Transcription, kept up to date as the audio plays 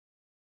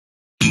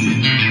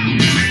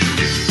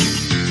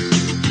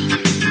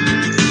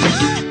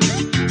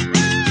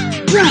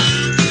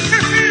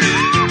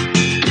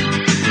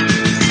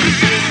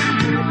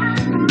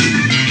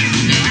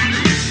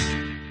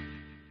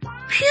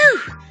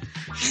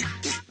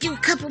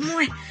couple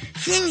more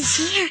things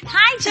here.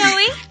 Hi,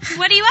 Joey.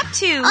 What are you up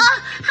to? Oh,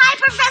 hi,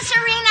 Professor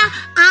Rena.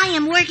 I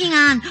am working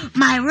on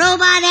my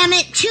Robot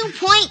Emmett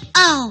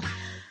 2.0.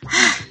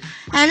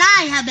 And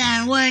I have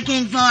been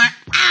working for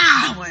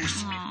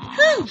hours.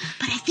 Whew,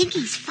 but I think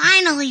he's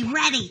finally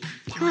ready.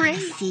 Ready?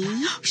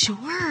 See?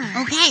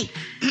 Sure. Okay.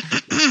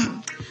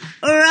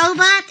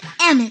 Robot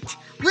Emmett,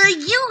 will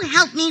you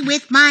help me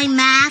with my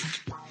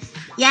math?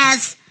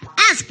 Yes,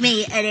 ask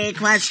me any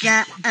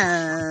question.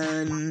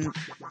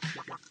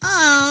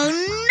 Oh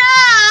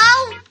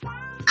no!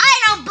 I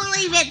don't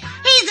believe it.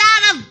 He's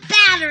out of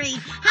battery.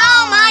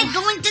 How am I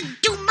going to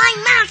do my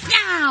math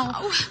now?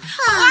 Oh,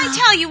 I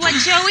tell you what,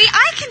 Joey,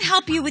 I can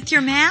help you with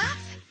your math.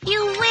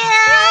 You will?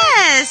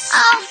 Yes.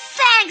 Oh,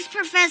 thanks,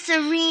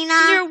 Professor Rena.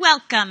 You're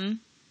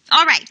welcome.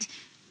 All right.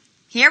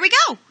 Here we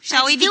go.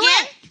 Shall we Let's do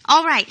begin? it.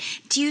 All right.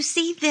 Do you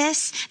see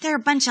this? There are a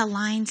bunch of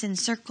lines and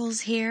circles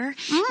here.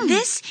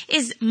 This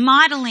is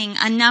modeling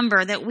a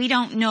number that we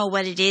don't know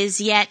what it is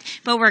yet,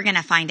 but we're going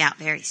to find out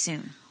very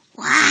soon.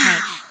 Wow.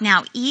 Okay.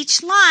 Now,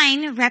 each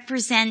line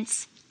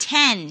represents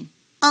 10,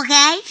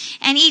 Okay.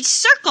 and each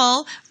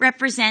circle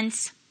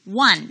represents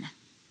 1.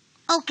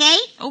 Okay.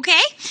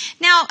 Okay?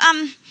 Now,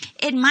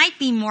 it might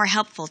be more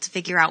helpful to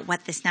figure out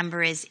what this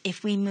number is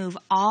if we move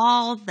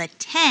all the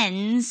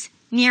 10s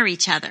near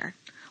each other.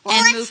 Well,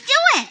 And let's move-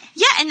 do it.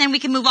 Yeah, and then we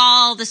can move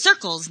all the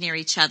circles near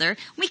each other.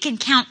 We can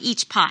count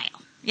each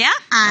pile. Yeah?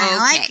 I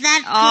like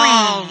that plan.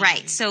 All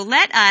right. So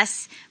let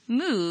us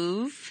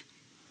move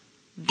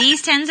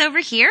these 10s over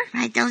here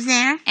Right, those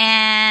there.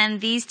 and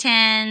these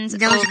 10s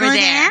Those over go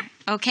there. there.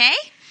 Okay?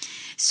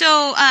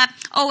 So,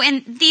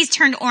 and these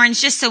turned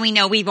orange just so we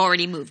know we've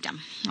already moved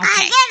them. Okay.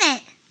 I get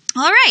it.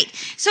 All right.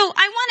 So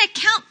I want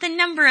to count the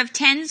number of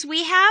 10s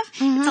we have.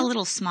 It's a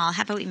little small.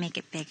 How about we make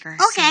it bigger?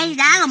 Okay,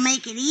 that'll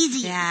make it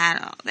easier.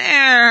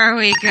 There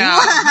we go.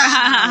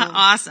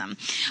 Awesome.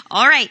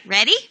 All right.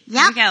 Ready?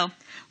 Here we go.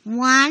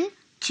 1,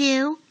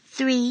 2,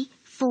 3,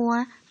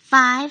 4,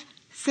 5,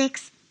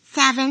 6,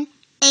 7,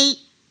 8,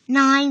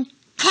 9,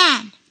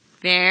 10.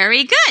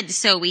 Very good.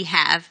 So we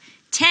have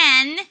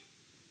 10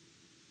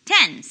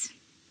 10s.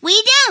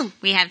 We do.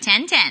 We have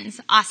 10 10s.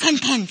 Awesome. 10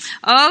 tens.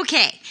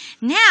 Okay.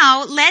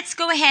 Now let's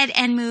go ahead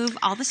and move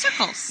all the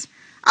circles.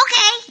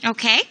 Okay.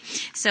 Okay.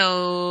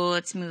 So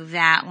let's move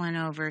that one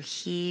over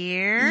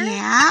here.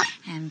 Yeah.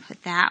 And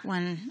put that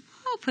one,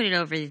 I'll put it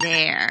over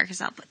there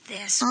because I'll put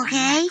this one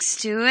Okay.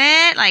 next to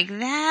it like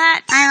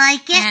that. I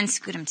like it. And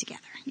scoot them together.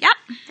 Yep.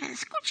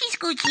 Scoochy,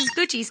 scoochy.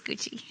 Scoochy,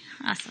 scoochy.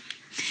 Awesome.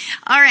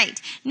 All right.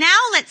 Now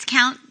let's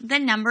count the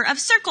number of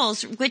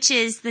circles, which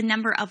is the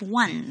number of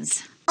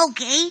ones.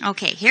 Okay.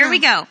 Okay, here we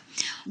go.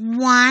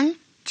 1,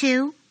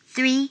 2,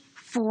 3,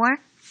 4,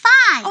 5.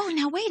 Oh,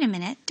 now wait a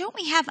minute. Don't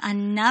we have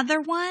another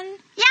one?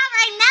 Yeah,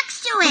 right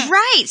next to it.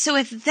 Right. So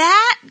if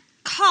that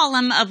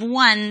column of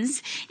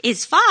ones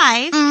is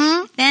 5,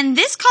 then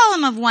this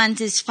column of ones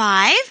is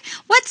 5.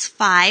 What's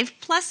 5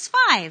 plus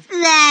 5?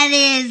 That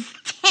is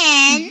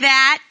 10.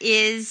 That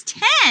is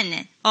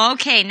 10.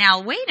 Okay, now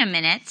wait a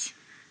minute.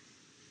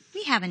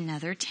 We have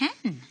another 10.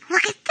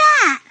 Look at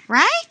that.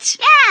 Right?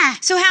 Yeah.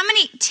 So how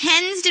many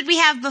 10s did we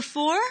have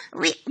before?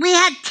 We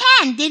had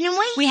 10, didn't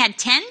we? We had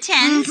 10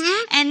 10s,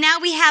 and now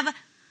we have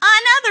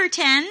another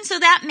 10, so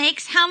that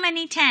makes how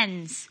many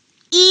 10s?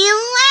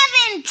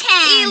 11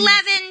 10.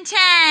 11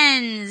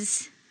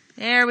 10s.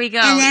 There we go.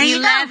 And there you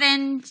go.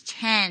 11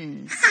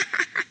 10s.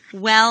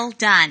 Well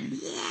done.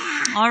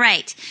 Yeah. All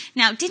right.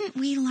 Now, didn't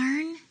we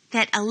learn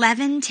that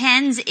 11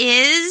 10s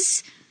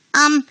is?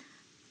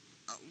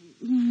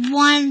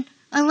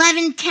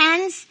 11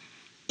 tens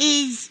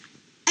is,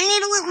 I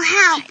need a little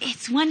help.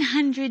 It's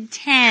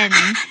 110.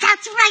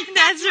 That's right.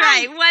 That's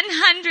right.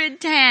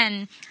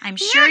 110. I'm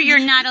sure you're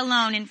not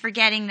alone in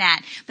forgetting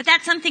that. But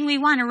that's something we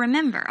want to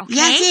remember, okay?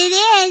 Yes,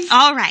 it is.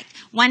 All right.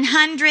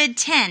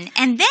 110.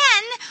 And then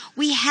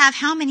we have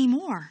how many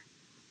more?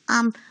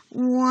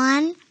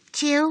 1,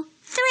 2,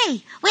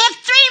 3. We have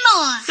 3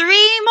 more.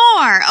 3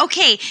 more.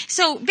 Okay.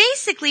 So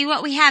basically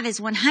what we have is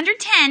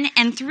 110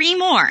 and 3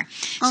 more.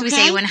 So we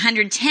say Okay.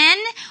 110,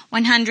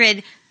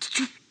 111,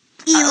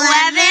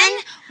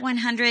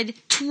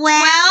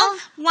 112,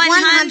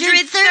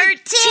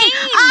 113.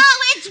 Oh,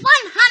 it's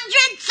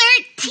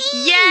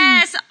 113.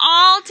 Yes,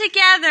 all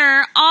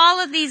together, all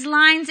of these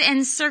lines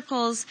and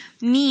circles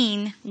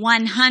mean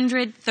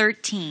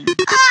 113.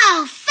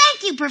 Oh,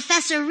 thank you,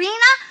 Professor Rena.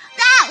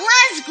 That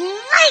was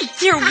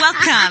great. You're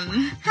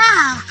welcome.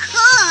 Oh,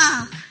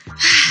 cool.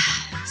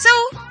 So,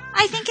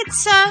 I think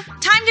it's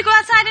time to go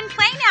outside and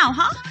play now,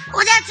 huh?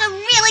 Well, that's a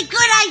really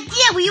good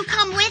idea. Will you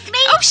come with me?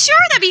 Oh, sure,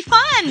 that'd be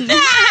fun.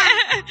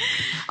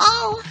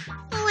 Oh,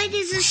 well, it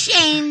is a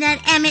shame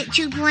that Emmett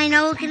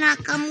 2.0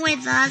 cannot come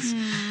with us.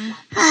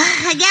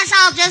 I guess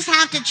I'll just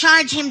have to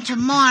charge him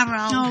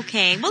tomorrow.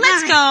 Okay, well,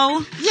 let's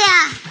go.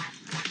 Yeah.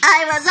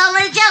 I was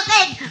only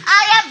joking.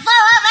 I am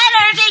full of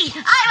energy.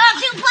 I want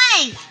to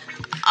play.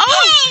 Oh,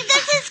 Hey,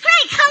 this is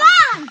great. Come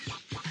on.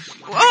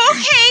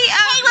 okay.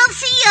 Hey, we'll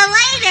see you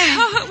later.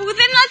 Well,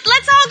 then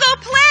let's all go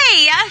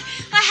play.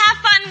 Have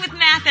fun with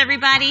math,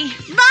 everybody.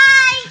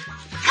 Bye.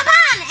 Come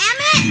on. on,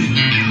 Emmett.